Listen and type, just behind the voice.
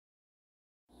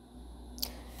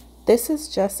This is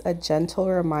just a gentle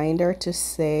reminder to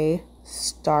say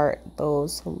start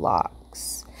those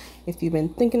locks. If you've been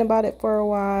thinking about it for a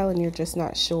while and you're just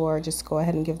not sure, just go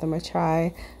ahead and give them a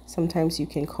try. Sometimes you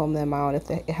can comb them out if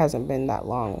it hasn't been that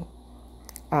long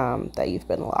that you've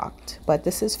been locked. But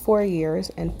this is 4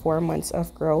 years and 4 months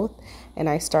of growth, and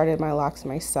I started my locks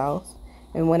myself.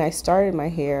 And when I started my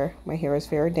hair was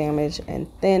very damaged and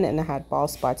thin, and I had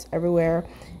bald spots everywhere.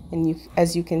 And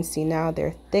as you can see now,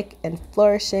 they're thick and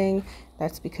flourishing.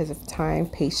 That's because of time,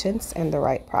 patience, and the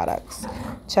right products.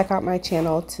 Check out my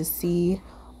channel to see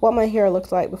what my hair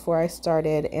looked like before I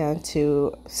started, and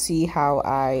to see how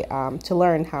to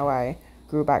learn how I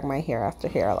grew back my hair after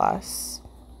hair loss.